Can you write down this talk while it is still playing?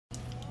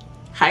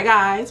Hi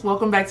guys,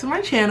 welcome back to my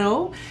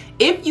channel.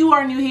 If you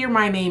are new here,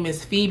 my name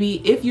is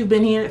Phoebe. If you've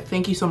been here,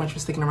 thank you so much for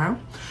sticking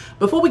around.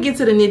 Before we get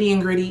to the nitty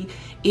and gritty,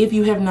 if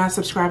you have not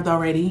subscribed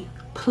already,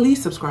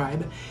 please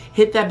subscribe.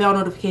 Hit that bell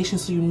notification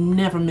so you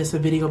never miss a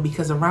video,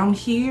 because around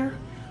here,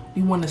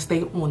 we want to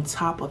stay on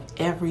top of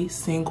every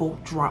single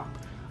drop,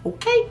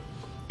 okay?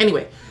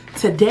 Anyway,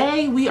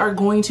 today we are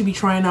going to be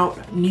trying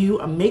out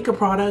new makeup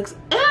products.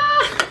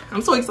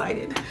 I'm so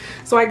excited.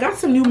 So I got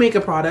some new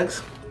makeup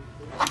products.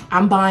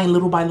 I'm buying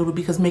little by little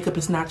because makeup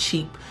is not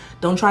cheap.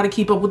 Don't try to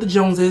keep up with the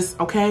Joneses,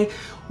 okay?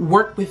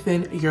 Work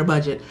within your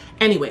budget.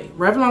 Anyway,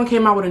 Revlon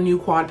came out with a new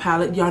quad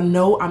palette. Y'all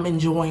know I'm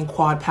enjoying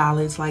quad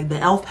palettes. Like the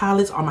e.l.f.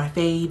 palettes are my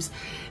faves.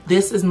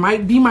 This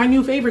might be my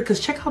new favorite because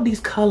check out these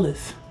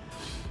colors.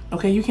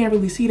 Okay, you can't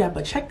really see that,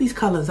 but check these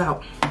colors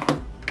out.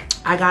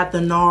 I got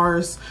the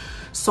Nars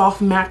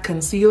Soft Matte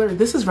Concealer.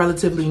 This is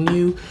relatively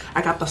new.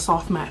 I got the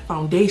Soft Matte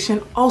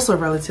Foundation, also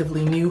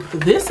relatively new.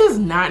 This is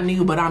not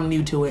new, but I'm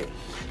new to it.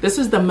 This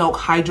is the Milk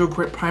Hydro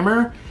Grip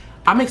Primer.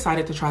 I'm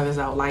excited to try this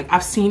out. Like,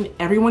 I've seen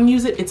everyone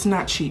use it. It's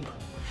not cheap.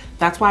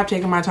 That's why I've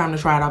taken my time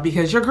to try it out,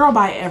 because your girl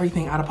buy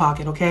everything out of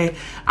pocket, okay?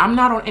 I'm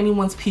not on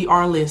anyone's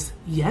PR list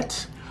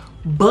yet,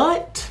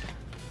 but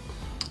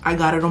I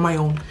got it on my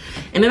own.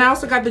 And then I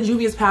also got the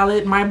Juvias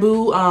palette. My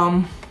boo,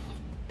 I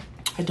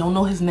don't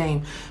know his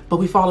name, but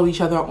we follow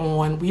each other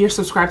we are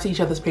subscribed to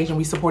each other's page and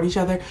we support each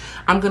other.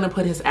 I'm gonna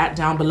put his @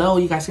 down below.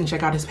 You guys can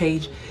check out his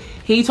page.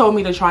 He told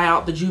me to try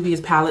out the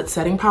Juvias palette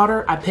setting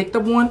powder. I picked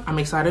up one. I'm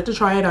excited to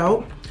try it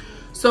out.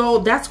 So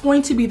that's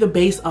going to be the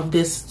base of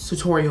this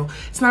tutorial.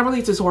 It's not really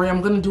a tutorial.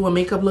 I'm gonna do a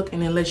makeup look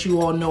and then let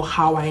you all know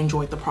how I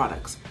enjoyed the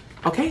products,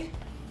 okay?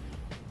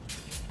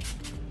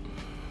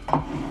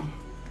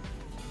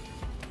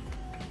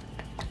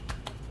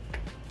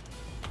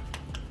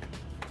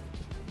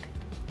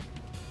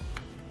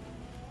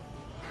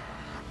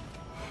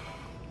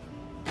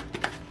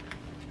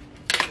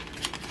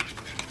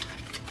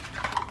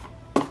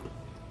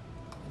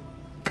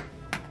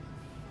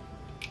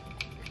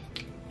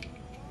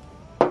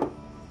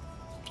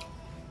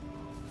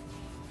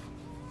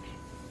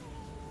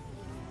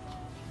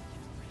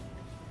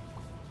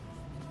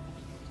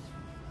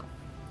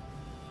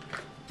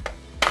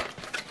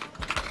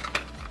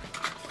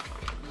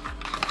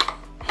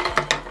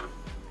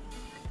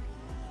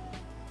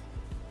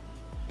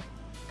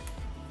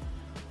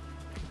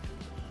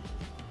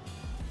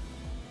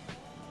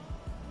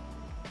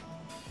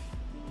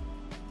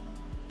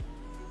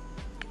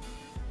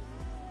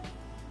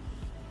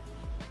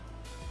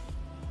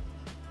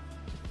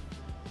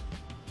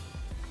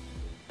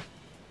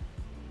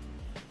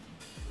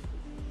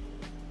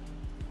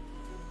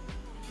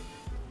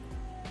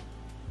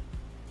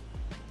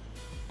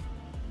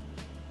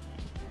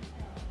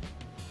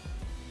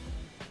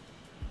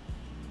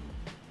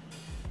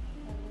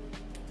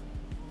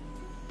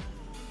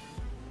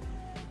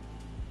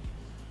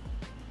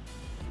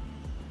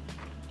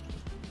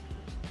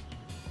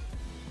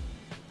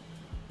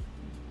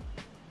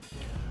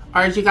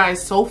 All right, you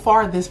guys, so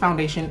far this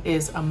foundation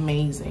is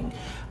amazing.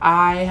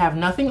 I have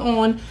nothing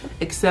on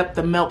except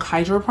the Milk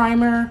Hydro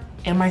Primer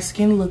and my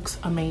skin looks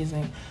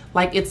amazing.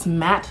 Like, it's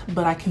matte,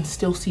 but I can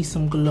still see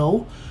some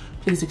glow.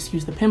 Please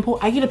excuse the pimple.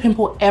 I get a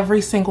pimple every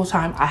single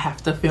time I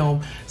have to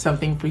film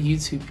something for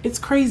YouTube. It's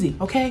crazy,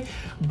 okay?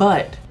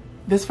 But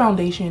this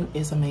foundation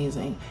is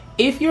amazing.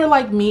 If you're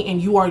like me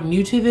and you are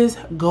new to this,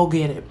 go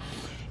get it.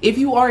 If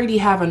you already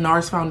have a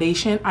Nars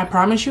foundation, I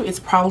promise you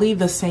it's probably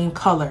the same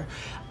color.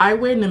 I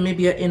wear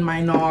Namibia in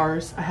my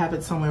Nars. I have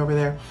it somewhere over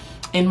there.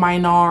 In my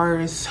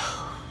Nars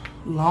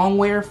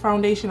Longwear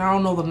foundation. I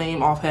don't know the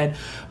name offhand,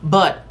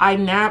 but I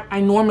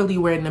normally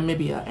wear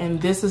Namibia,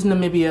 and this is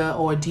Namibia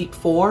or Deep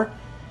 4.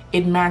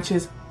 It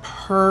matches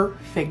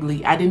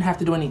perfectly. I didn't have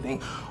to do anything.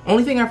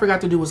 Only thing I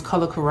forgot to do was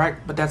color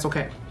correct, but that's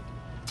okay,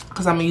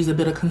 because I'm gonna use a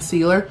bit of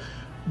concealer.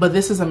 But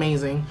this is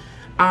amazing.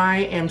 I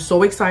am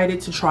so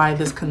excited to try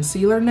this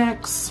concealer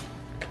next.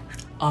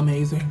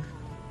 Amazing.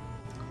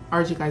 All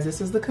right, you guys,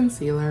 this is the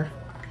concealer.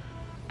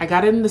 I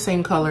got it in the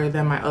same color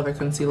that my other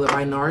concealer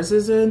by Nars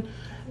is in,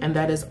 and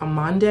that is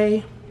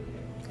Amande.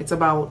 It's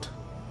about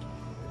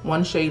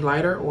 1 shade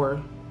lighter,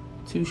 or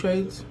 2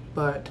 shades,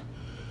 but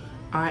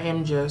I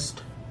am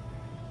just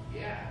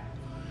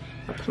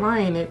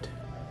applying it.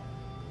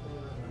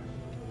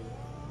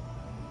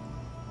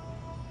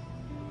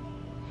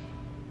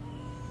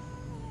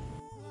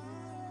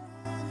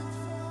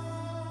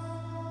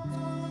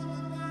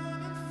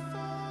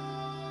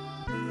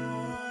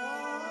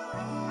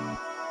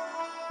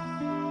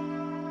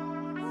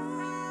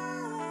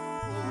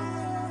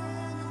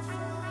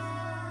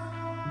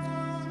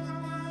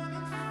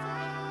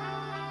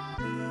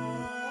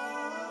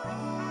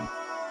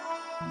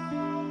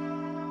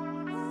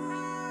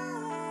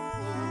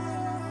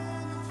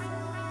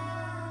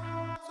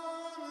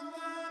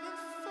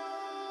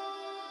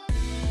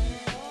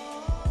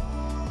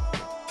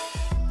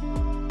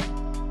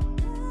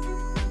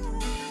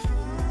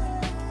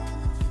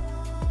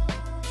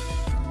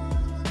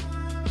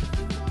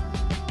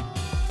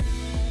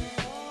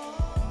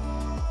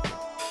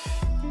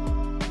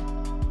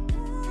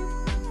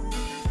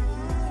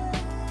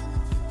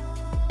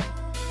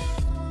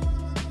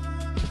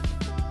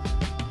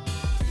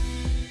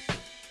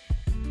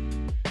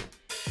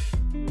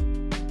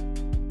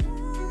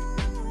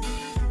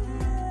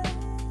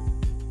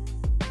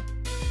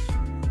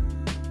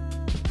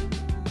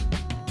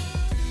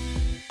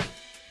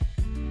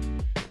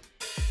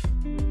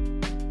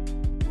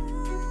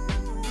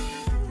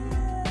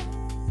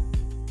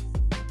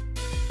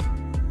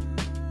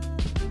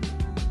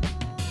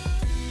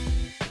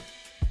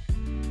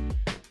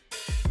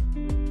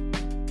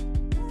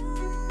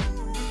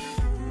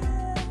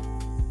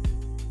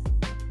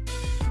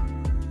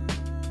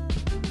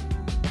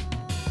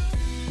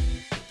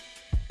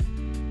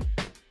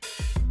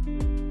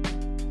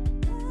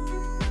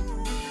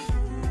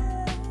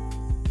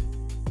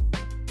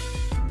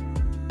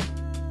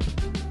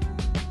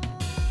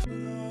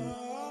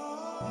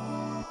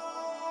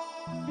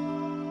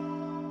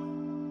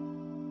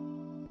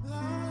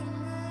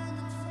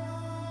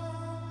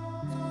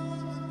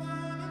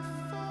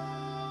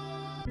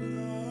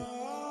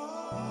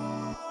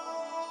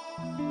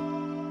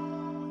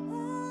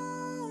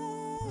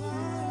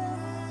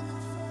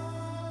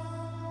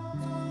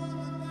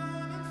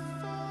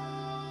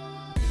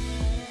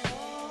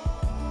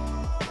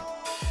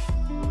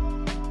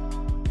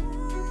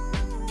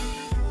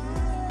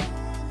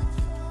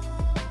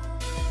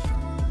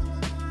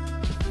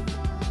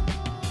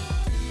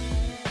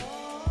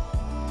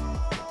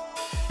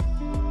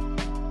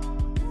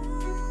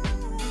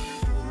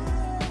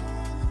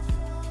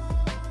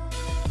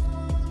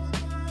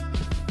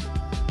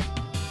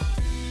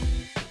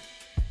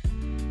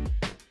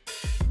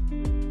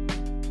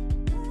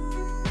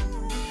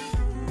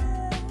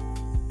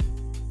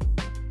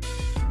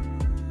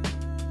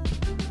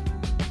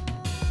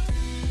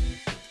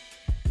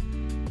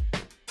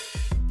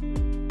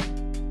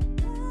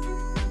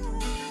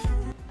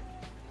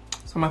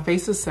 My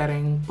face is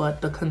setting, but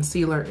the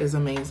concealer is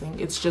amazing.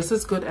 It's just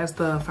as good as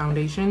the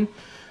foundation.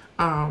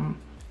 So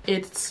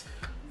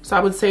I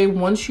would say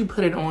once you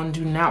put it on,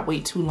 do not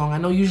wait too long. I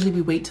know usually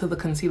we wait till the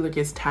concealer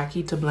gets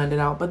tacky to blend it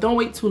out, but don't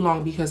wait too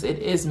long because it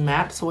is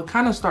matte, so it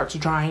kind of starts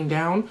drying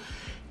down.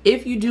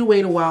 If you do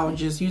wait a while,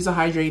 just use a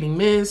hydrating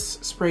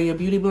mist, spray a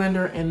beauty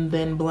blender, and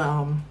then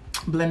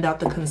blend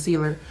out the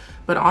concealer.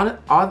 But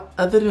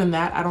other than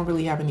that, I don't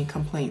really have any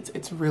complaints.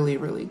 It's really,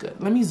 really good.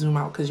 Let me zoom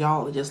out because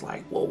y'all are just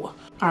like, whoa.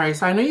 All right,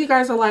 so I know you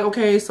guys are like,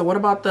 okay, so what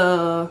about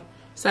the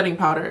setting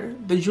powder?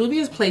 The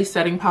Juvias Place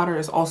setting powder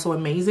is also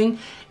amazing.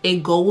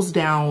 It goes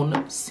down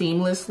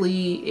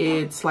seamlessly.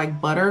 It's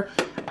like butter.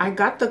 I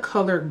got the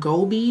color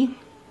Gobi.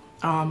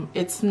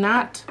 It's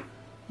not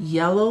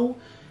yellow.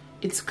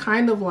 It's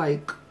kind of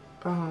like,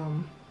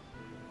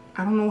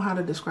 I don't know how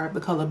to describe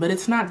the color, but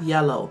it's not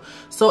yellow.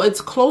 So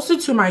it's closer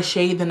to my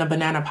shade than a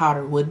banana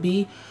powder would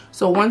be.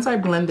 So once I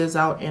blend this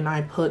out and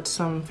I put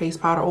some face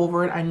powder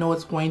over it, I know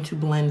it's going to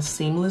blend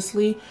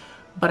seamlessly,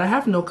 but I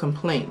have no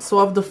complaints. So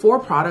of the 4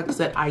 products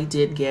that I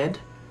did get,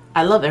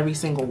 I love every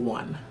single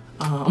one.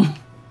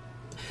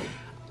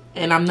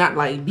 And I'm not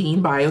like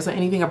being biased or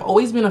anything. I've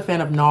always been a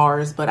fan of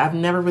Nars, but I've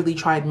never really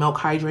tried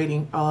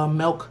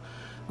Milk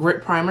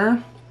Grip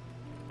Primer.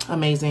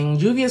 Amazing.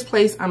 Juvia's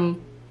Place,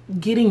 I'm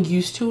getting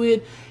used to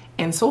it,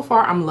 and so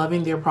far I'm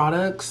loving their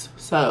products,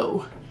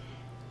 so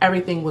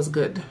everything was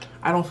good.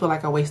 I don't feel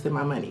like I wasted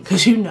my money,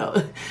 because you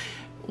know,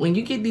 when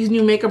you get these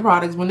new makeup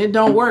products, when it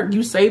don't work,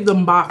 you save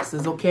them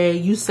boxes, okay?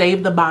 You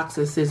save the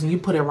boxes, sis, and you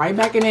put it right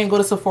back in there and go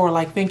to Sephora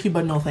like, thank you,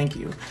 but no thank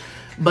you.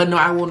 But no,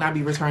 I will not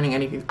be returning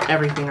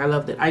everything. I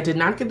loved it. I did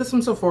not get this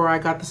from Sephora. I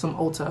got this from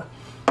Ulta.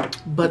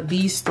 But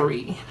these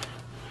 3,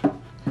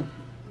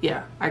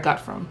 yeah, I got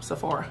from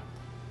Sephora.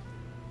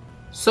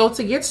 So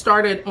to get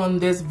started on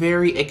this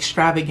very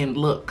extravagant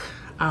look,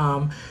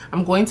 I'm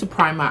going to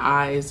prime my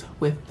eyes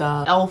with the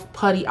e.l.f.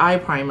 Putty Eye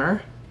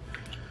Primer.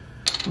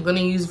 I'm going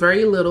to use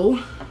very little,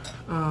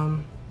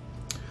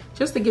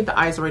 just to get the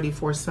eyes ready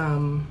for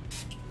some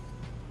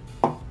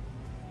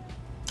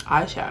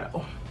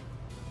eyeshadow.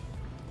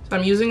 So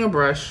I'm using a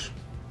brush.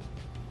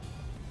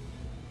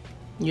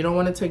 You don't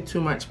want to take too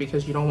much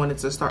because you don't want it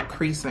to start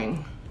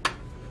creasing.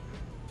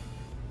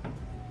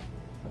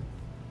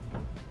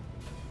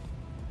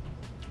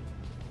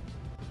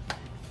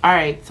 All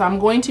right, so I'm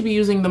going to be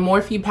using the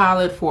Morphe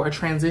palette for a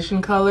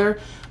transition color,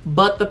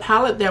 but the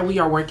palette that we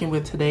are working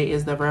with today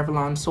is the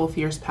Revlon So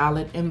Fierce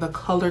palette in the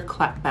color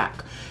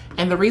Clapback.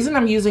 And the reason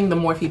I'm using the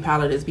Morphe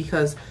palette is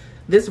because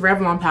this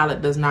Revlon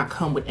palette does not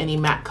come with any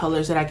matte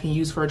colors that I can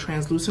use for a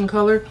translucent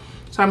color.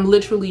 So I'm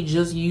literally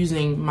just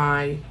using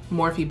my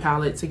Morphe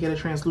palette to get a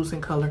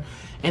translucent color.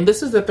 And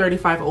this is the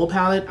 35O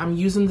palette. I'm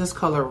using this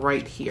color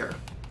right here.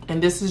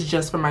 And this is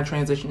just for my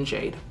transition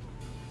shade.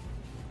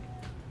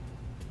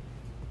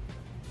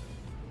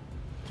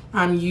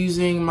 I'm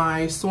using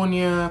my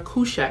Sonia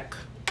Kashuk.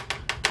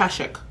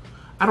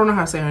 I don't know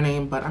how to say her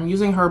name, but I'm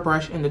using her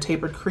brush in the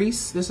tapered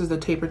crease. This is the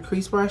tapered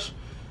crease brush.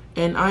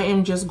 And I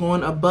am just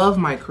going above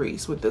my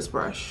crease with this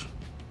brush.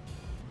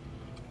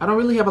 I don't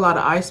really have a lot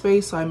of eye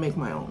space, so I make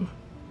my own.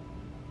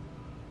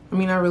 I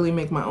mean, I really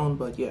make my own,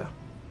 but yeah.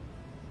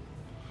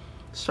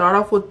 Start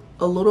off with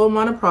a little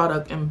amount of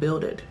product and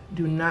build it.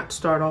 Do not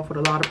start off with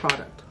a lot of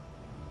product.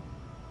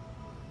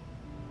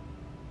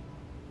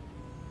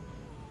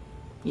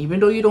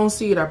 Even though you don't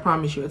see it, I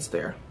promise you it's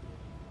there.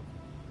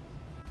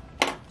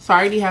 So I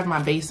already have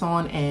my base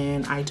on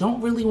and I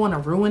don't really want to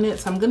ruin it.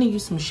 So I'm going to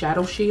use some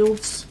shadow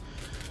shields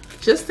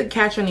just to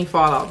catch any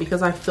fallout,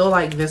 because I feel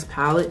like this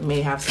palette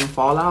may have some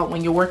fallout.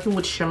 When you're working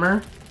with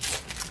shimmer,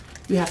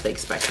 you have to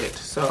expect it.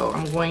 So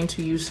I'm going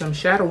to use some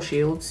shadow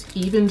shields,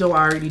 even though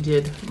I already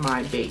did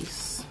my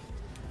base.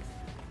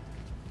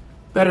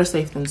 Better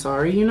safe than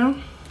sorry, you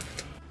know?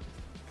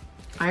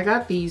 I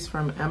got these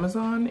from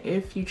Amazon.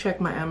 If you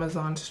check my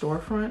Amazon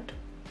storefront,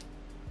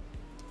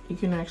 you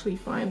can actually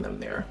find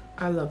them there.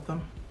 I love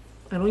them.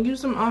 I don't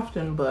use them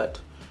often, but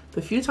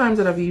the few times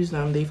that I've used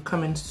them, they've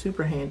come in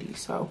super handy.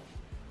 So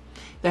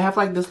they have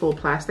like this little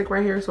plastic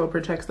right here, so it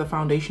protects the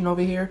foundation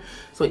over here.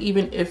 So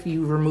even if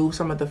you remove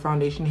some of the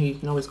foundation here, you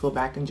can always go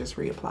back and just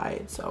reapply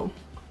it. So,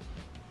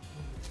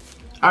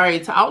 all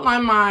right, to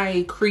outline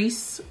my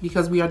crease,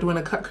 because we are doing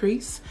a cut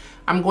crease,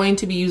 I'm going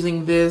to be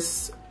using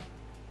this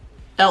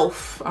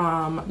e.l.f.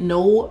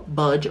 No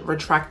Budge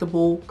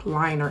retractable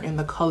liner in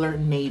the color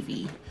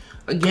navy.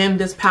 Again,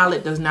 this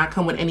palette does not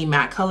come with any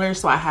matte colors,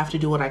 so I have to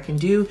do what I can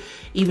do,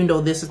 even though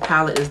this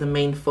palette is the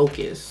main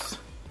focus.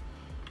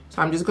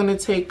 So I'm just going to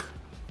take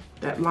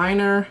that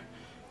liner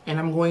and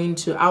I'm going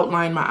to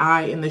outline my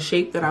eye in the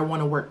shape that I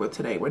want to work with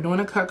today. We're doing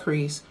a cut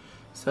crease,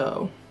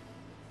 so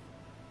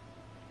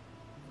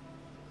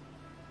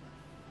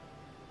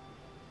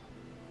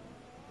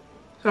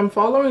I'm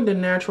following the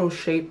natural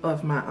shape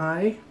of my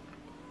eye.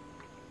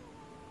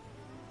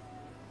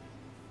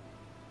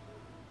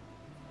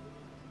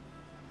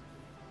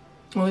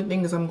 Only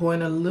thing is I'm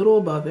going a little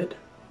above it.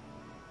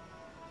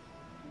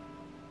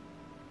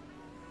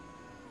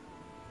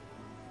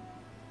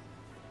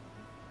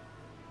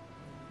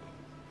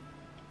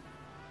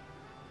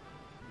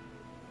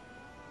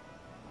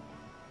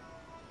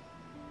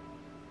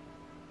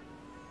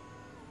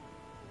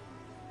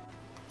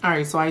 All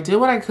right, so I did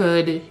what I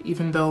could,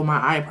 even though my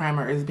eye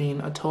primer is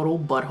being a total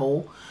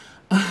butthole.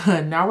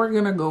 Now we're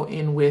gonna go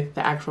in with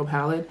the actual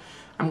palette.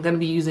 I'm gonna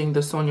be using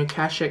the Sonia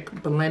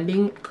Kashuk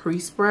Blending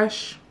Crease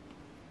Brush.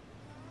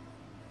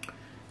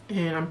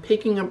 And I'm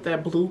picking up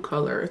that blue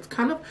color. It's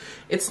kind of,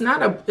 it's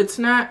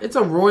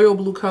a royal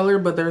blue color,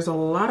 but there's a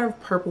lot of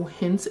purple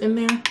hints in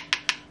there.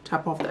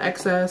 Tap off the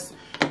excess.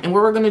 And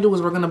what we're gonna do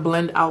is we're gonna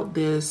blend out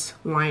this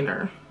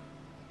liner.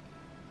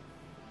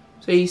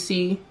 So you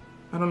see,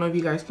 I don't know if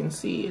you guys can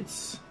see,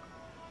 it's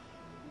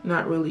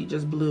not really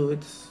just blue,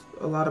 it's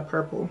a lot of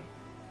purple.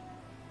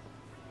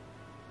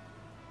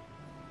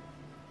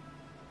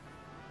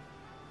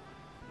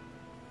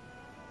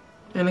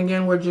 And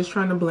again, we're just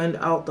trying to blend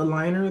out the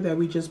liner that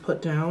we just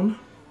put down.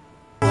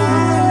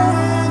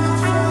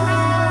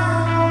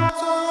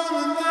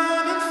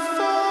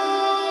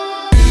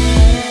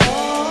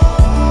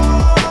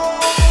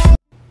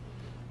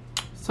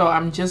 So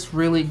I'm just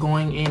really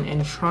going in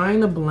and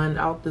trying to blend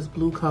out this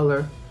blue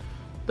color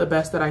the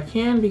best that I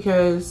can,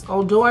 because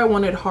although I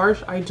want it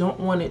harsh, I don't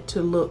want it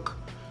to look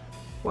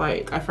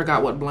like I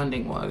forgot what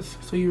blending was.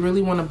 So you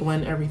really want to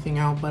blend everything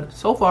out, but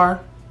so far,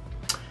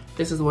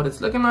 this is what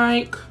it's looking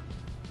like.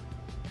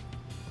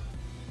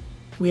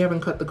 We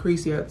haven't cut the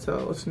crease yet,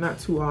 so it's not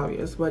too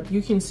obvious, but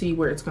you can see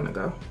where it's gonna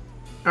go.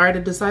 All right, I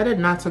decided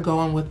not to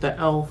go in with the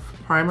e.l.f.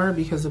 primer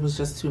because it was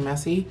just too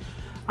messy.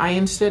 I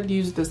instead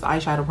used this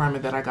eyeshadow primer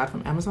that I got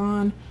from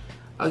Amazon.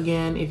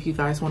 Again, if you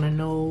guys wanna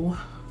know,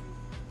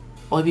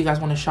 or if you guys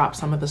wanna shop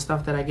some of the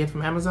stuff that I get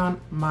from Amazon,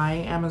 my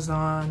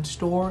Amazon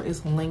store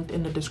is linked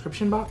in the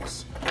description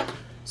box.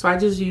 So I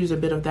just used a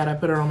bit of that, I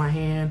put it on my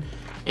hand,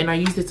 and I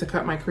used it to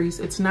cut my crease.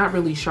 It's not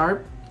really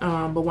sharp.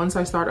 But once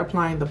I start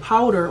applying the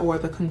powder or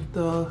the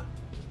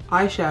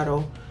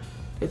eyeshadow,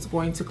 it's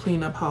going to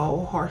clean up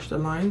how harsh the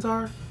lines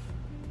are.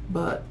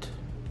 But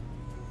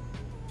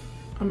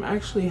I'm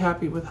actually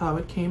happy with how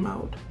it came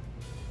out.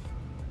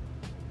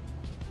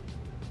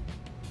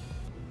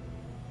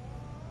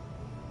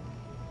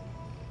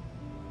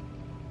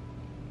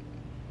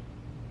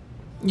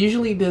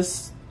 Usually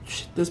this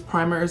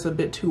primer is a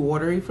bit too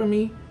watery for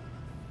me,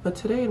 but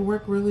today it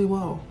worked really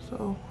well.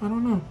 So I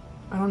don't know.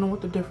 I don't know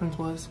what the difference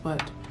was,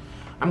 but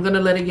I'm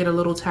gonna let it get a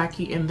little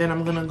tacky, and then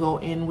I'm gonna go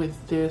in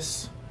with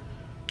this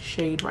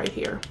shade right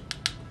here.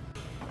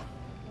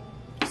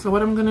 So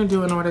what I'm gonna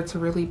do in order to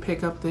really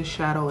pick up this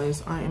shadow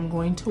is I am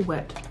going to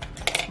wet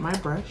my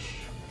brush.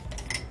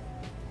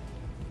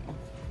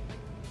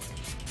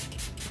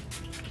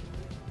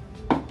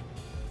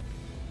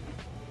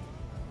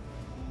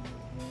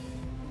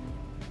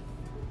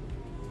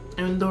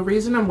 And the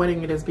reason I'm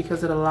wetting it is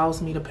because it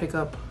allows me to pick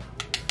up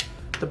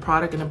the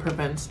product and it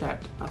prevents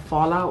that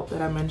fallout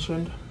that I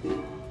mentioned.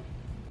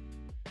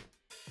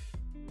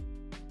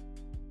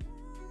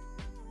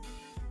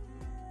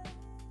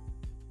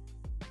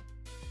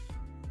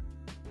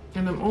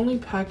 And I'm only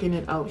packing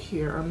it out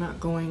here. I'm not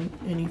going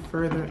any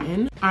further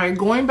in. All right,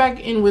 going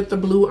back in with the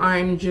blue,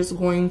 I'm just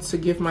going to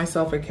give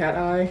myself a cat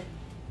eye.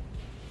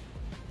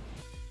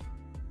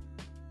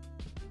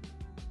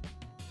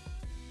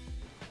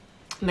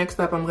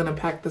 Next up, I'm gonna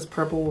pack this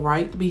purple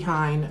right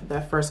behind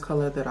that first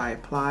color that I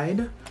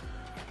applied.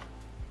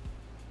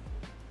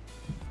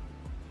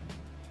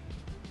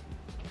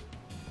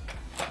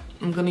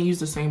 I'm gonna use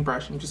the same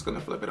brush. I'm just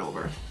gonna flip it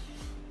over.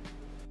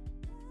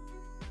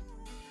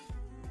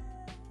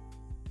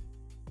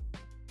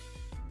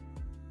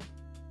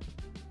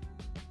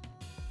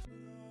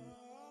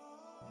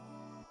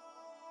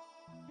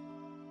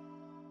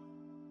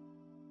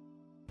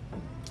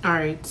 All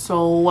right,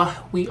 so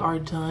we are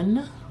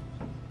done.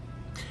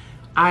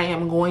 I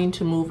am going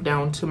to move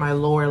down to my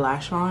lower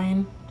lash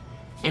line.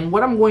 And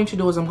what I'm going to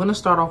do is I'm going to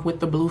start off with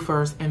the blue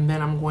first, and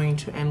then I'm going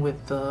to end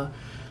with the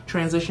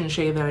transition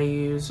shade that I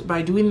use.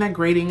 By doing that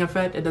grading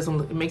effect,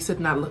 it makes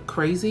it not look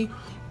crazy.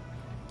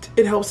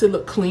 It helps it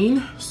look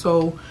clean.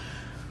 So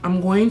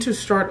I'm going to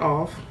start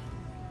off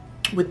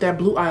with that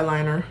blue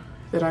eyeliner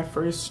that I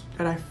first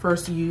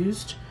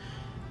used.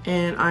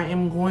 And I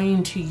am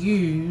going to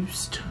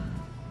use,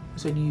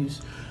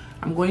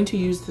 I'm going to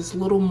use this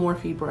little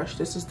Morphe brush.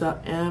 This is the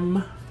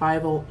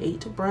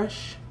M508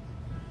 brush.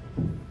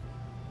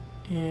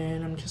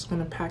 And I'm just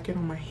gonna pack it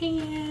on my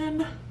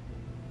hand.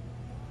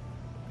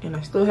 And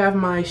I still have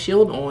my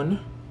shield on.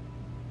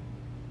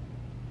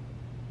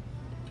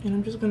 And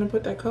I'm just gonna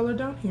put that color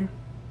down here.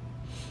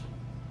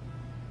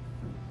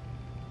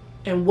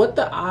 And what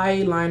the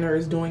eyeliner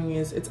is doing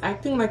is it's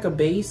acting like a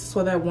base,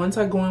 so that once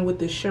I go in with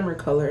this shimmer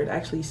color, it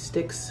actually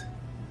sticks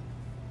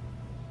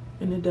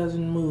and it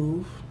doesn't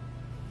move.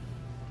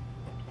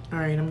 All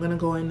right, I'm gonna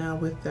go in now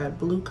with that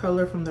blue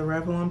color from the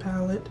Revlon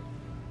palette.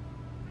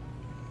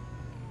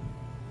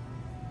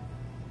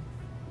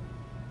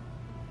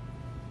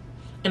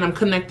 And I'm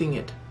connecting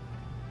it.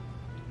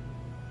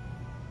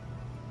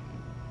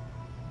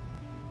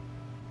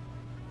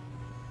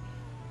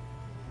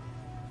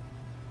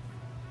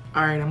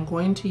 All right, I'm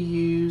going to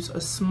use a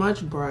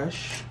smudge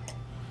brush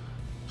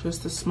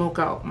just to smoke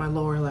out my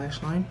lower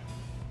lash line.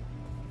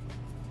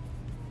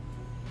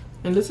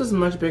 And this is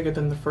much bigger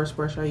than the first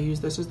brush I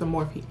used. This is the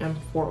Morphe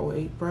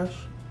M408 brush.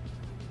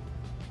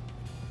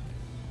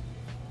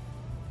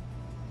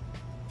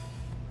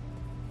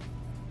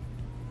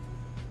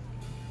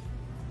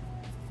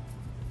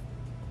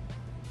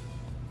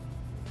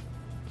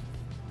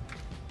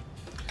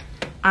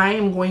 I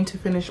am going to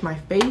finish my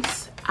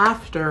face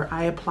after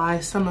I apply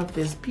some of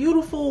this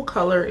beautiful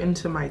color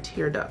into my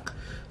tear duct.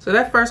 So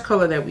that first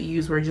color that we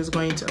use, we're just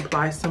going to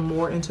apply some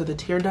more into the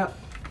tear duct.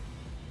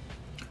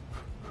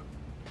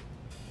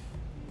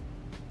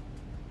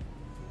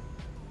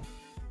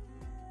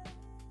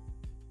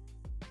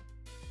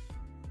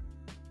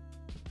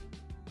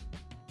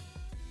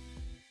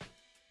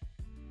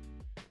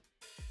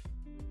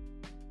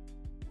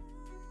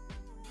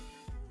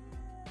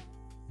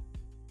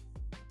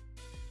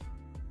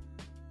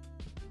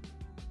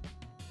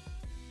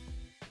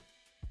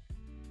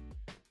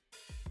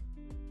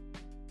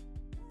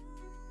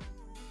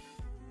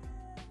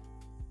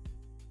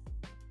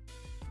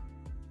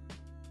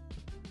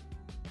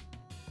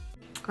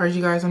 All right,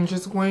 you guys, I'm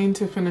just going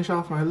to finish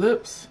off my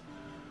lips.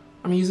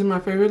 I'm using my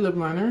favorite lip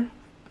liner.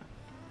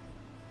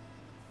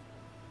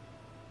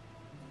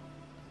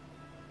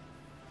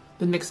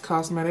 The NYX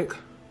Cosmetic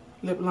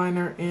lip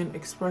liner in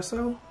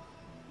Espresso.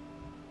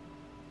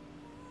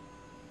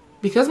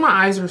 Because my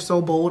eyes are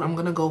so bold, I'm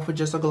gonna go for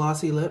just a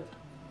glossy lip.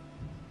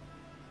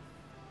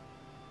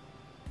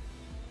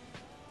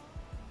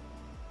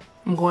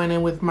 I'm going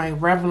in with my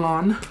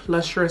Revlon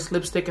lustrous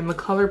lipstick in the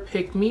color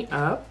Pick Me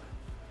Up.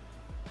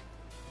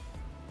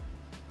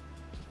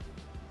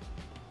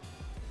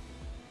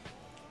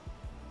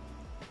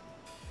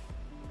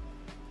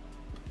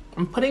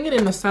 I'm putting it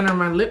in the center of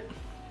my lip,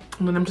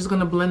 and then I'm just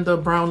gonna blend the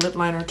brown lip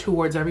liner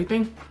towards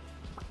everything.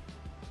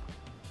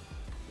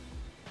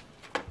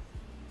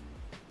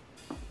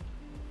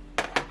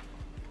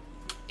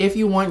 If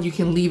you want, you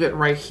can leave it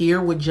right here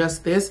with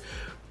just this,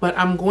 but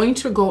I'm going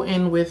to go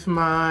in with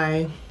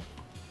my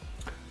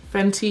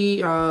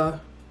Fenty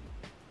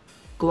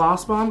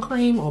Gloss Bomb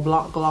cream, or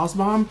Gloss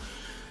Bomb.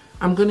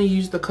 I'm gonna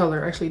use the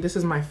color, actually this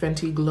is my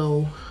Fenty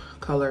Glow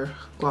color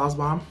Gloss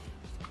Bomb.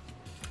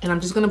 And I'm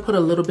just gonna put a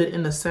little bit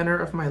in the center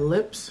of my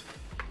lips.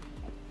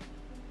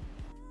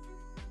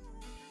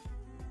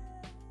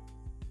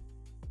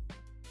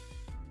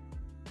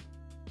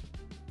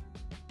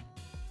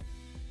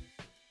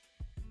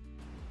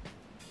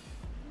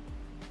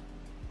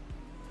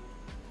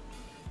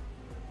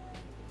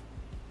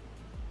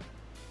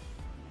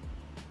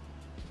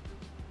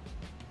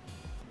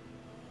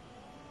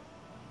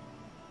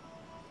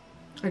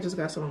 I just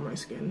got some on my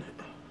skin.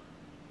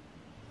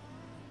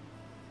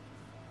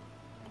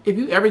 If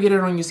you ever get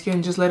it on your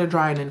skin, just let it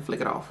dry and then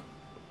flick it off.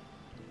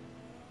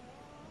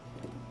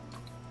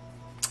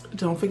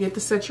 Don't forget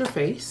to set your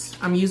face.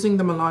 I'm using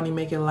the Milani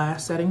Make It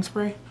Last setting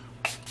spray.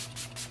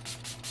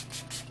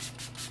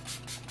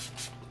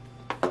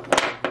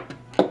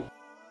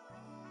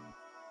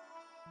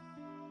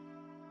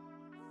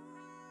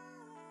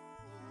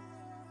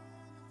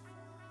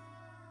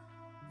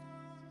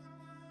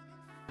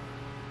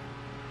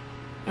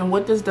 And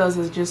what this does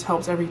is just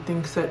helps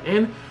everything set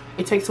in.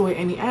 It takes away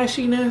any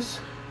ashiness.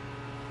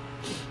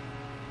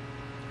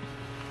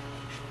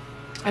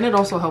 And it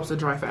also helps it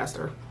dry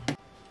faster. All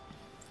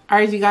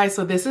right, you guys,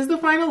 so this is the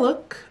final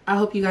look. I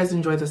hope you guys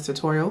enjoyed this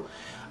tutorial.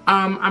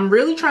 I'm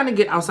really trying to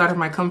get outside of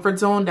my comfort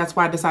zone. That's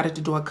why I decided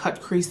to do a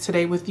cut crease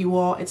today with you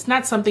all. It's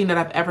not something that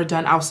I've ever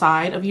done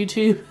outside of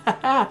YouTube.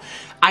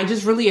 I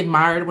just really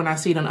admired when I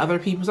see it on other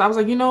people. So I was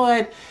like, you know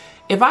what?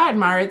 If I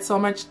admire it so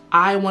much,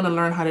 I want to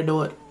learn how to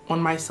do it on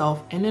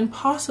myself and then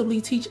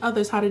possibly teach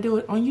others how to do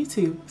it on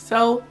YouTube.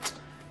 So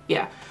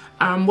yeah.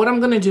 What I'm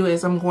going to do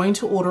is I'm going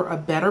to order a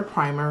better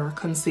primer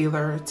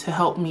concealer to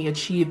help me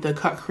achieve the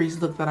cut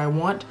crease look that I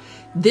want.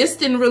 This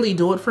didn't really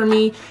do it for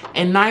me,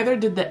 and neither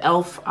did the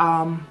e.l.f.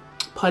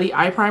 Putty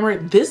Eye Primer.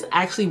 This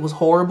actually was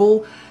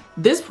horrible.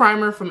 This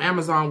primer from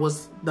Amazon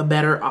was the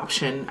better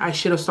option. I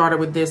should have started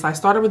with this. I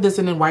started with this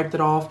and then wiped it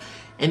off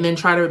and then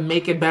tried to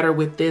make it better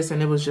with this,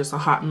 and it was just a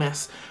hot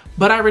mess.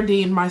 But I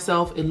redeemed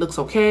myself. It looks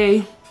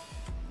okay.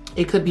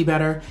 It could be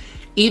better.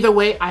 Either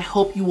way, I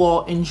hope you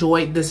all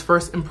enjoyed this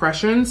first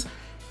impressions.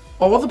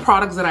 All the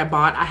products that I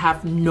bought, I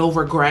have no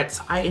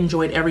regrets. I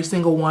enjoyed every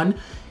single one.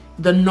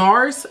 The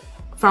Nars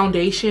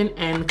foundation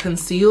and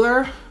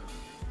concealer,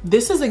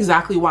 this is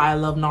exactly why I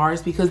love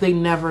Nars, because they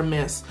never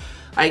miss.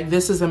 Like,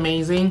 this is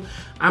amazing.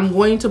 I'm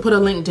going to put a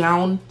link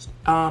down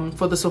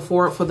for the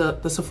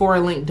Sephora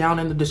link down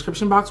in the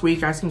description box where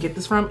you guys can get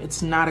this from.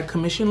 It's not a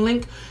commission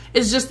link.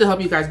 It's just to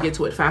help you guys get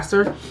to it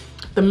faster.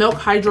 The Milk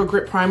Hydro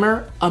Grip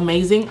Primer,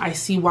 amazing. I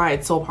see why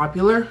it's so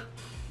popular.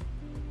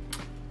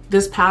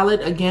 This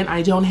palette, again,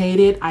 I don't hate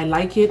it. I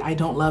like it. I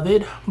don't love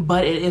it,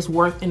 but it is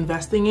worth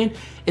investing in.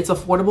 It's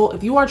affordable.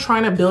 If you are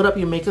trying to build up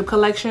your makeup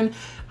collection,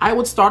 I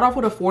would start off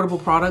with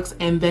affordable products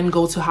and then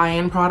go to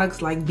high-end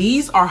products. Like,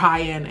 these are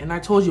high-end, and I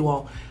told you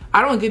all,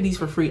 I don't get these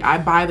for free. I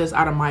buy this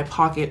out of my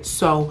pocket.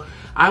 So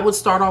I would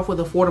start off with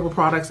affordable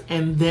products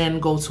and then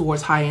go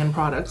towards high-end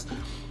products.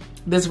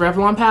 this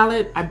Revlon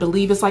palette. I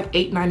believe it's like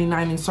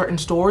 $8.99 in certain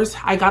stores.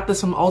 I got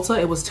this from Ulta.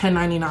 It was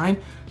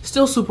 $10.99.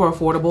 Still super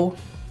affordable.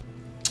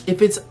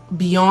 If it's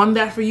beyond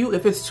that for you,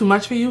 if it's too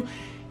much for you,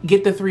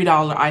 get the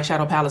 $3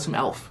 eyeshadow palettes from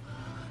e.l.f.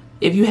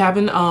 If you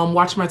haven't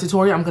watched my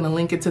tutorial, I'm gonna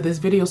link it to this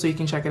video so you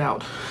can check it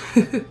out.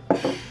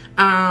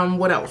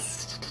 What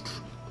else?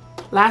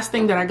 Last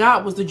thing that I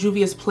got was the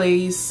Juvias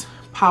Plays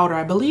powder.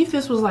 I believe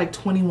this was like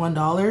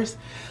 $21.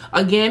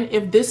 Again,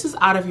 if this is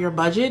out of your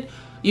budget,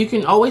 you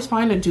can always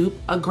find a dupe.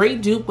 A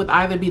great dupe would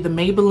either be the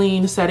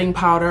Maybelline setting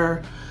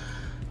powder,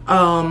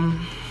 Black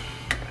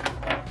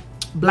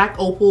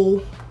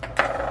Opal,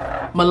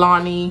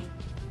 Milani,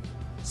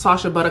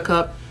 Sacha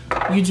Buttercup.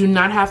 You do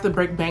not have to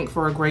break bank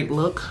for a great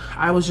look.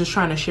 I was just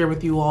trying to share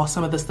with you all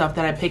some of the stuff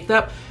that I picked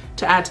up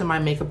to add to my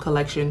makeup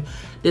collection.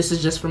 This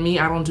is just for me.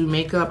 I don't do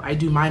makeup. I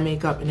do my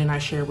makeup and then I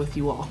share with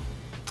you all.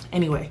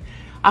 Anyway,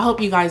 I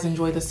hope you guys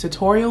enjoy this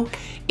tutorial.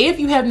 If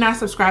you have not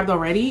subscribed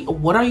already,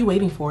 what are you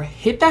waiting for?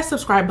 Hit that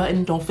subscribe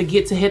button. Don't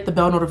forget to hit the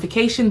bell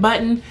notification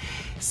button.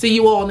 See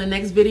you all in the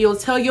next video.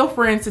 Tell your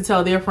friends to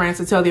tell their friends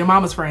to tell their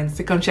mama's friends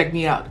to come check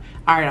me out.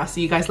 All right, I'll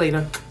see you guys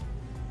later.